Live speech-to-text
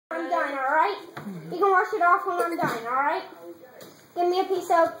alright? You can wash it off when I'm done, alright? Give me a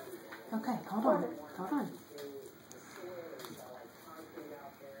piece of... Okay, hold on. Hold on.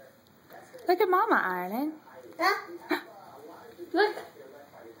 Look at Mama, Ireland. Huh? Look.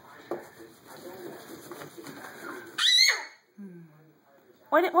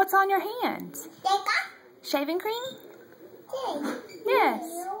 What's on your hands? Shaving cream? Yes.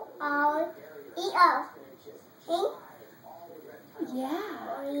 E-O. Yeah.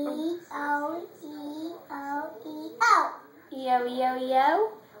 E-O. E-O, E-O,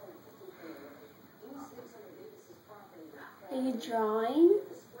 E-O. Are you drawing?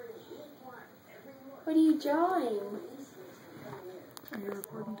 What are you drawing? Are you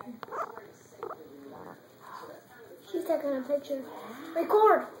recording too? She's taking a picture.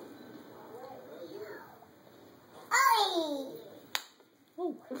 Record! Oh!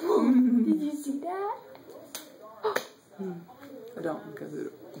 Did you see that? I don't, because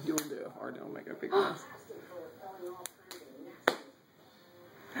you'll do it hard. It'll make a big mess.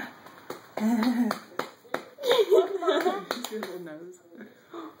 Your little nose.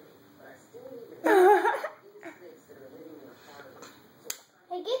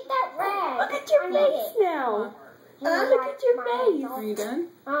 Hey, get that rag. Look at your face now. Look at your face. Are you done?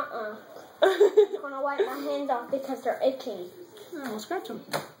 I'm gonna wipe my hands off because they're itchy. No, we'll scratch them.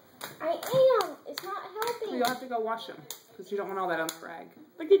 I am. It's not helping. You'll have to go wash them because you don't want all that on the rag.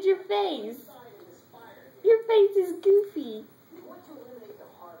 Look at your face. Your face is goofy.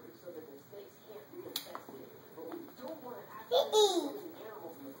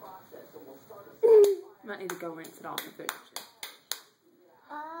 Might need to go rinse it off and finish it.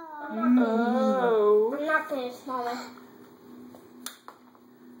 Oh. I'm not finished, Mama.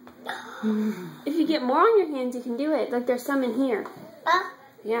 If you get more on your hands, you can do it. Like there's some in here.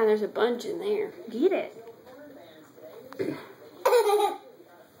 Yeah, there's a bunch in there. Get it.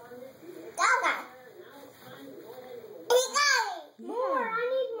 More. I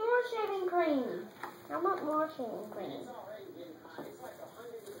need more shaving cream. I want more shaving cream.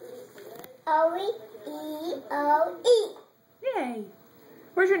 O-E-E-O-E. Yay.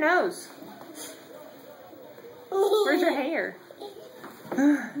 Where's your nose? Where's your hair?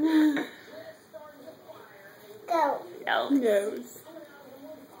 Go. Nose.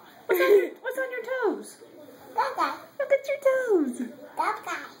 What's on your toes? Gaga. Look at your toes.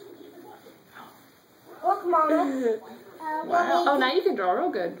 Gaga. Look, Mama. Wow. Oh, now you can draw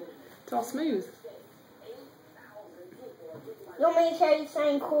real good. It's all smooth. You want me to tell you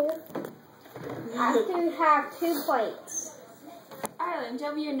something cool? I do have 2 plates. Ireland,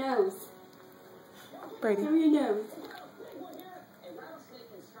 show me your nose. Brady. Show me your nose.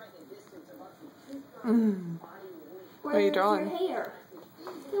 What are you drawing? Your hair.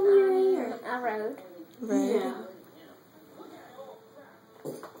 Show me your hair. A road. Red. Yeah.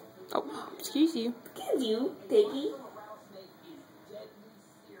 Oh, excuse you. Excuse you, Piggy.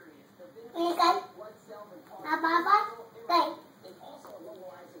 Hey, Baba. Hey.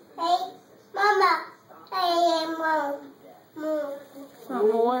 Hey, Mama. Hey, Mom. Not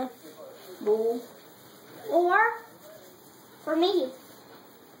more. More for me.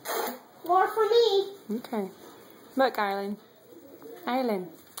 More for me. Okay. Look, Ireland. Ireland.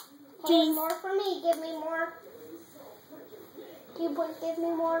 Hey, more for me. Give me more. Can you please give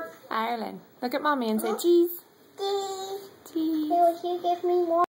me more? Ireland. Look at Mommy and say cheese. Cheese. Cheese. Will you give me more?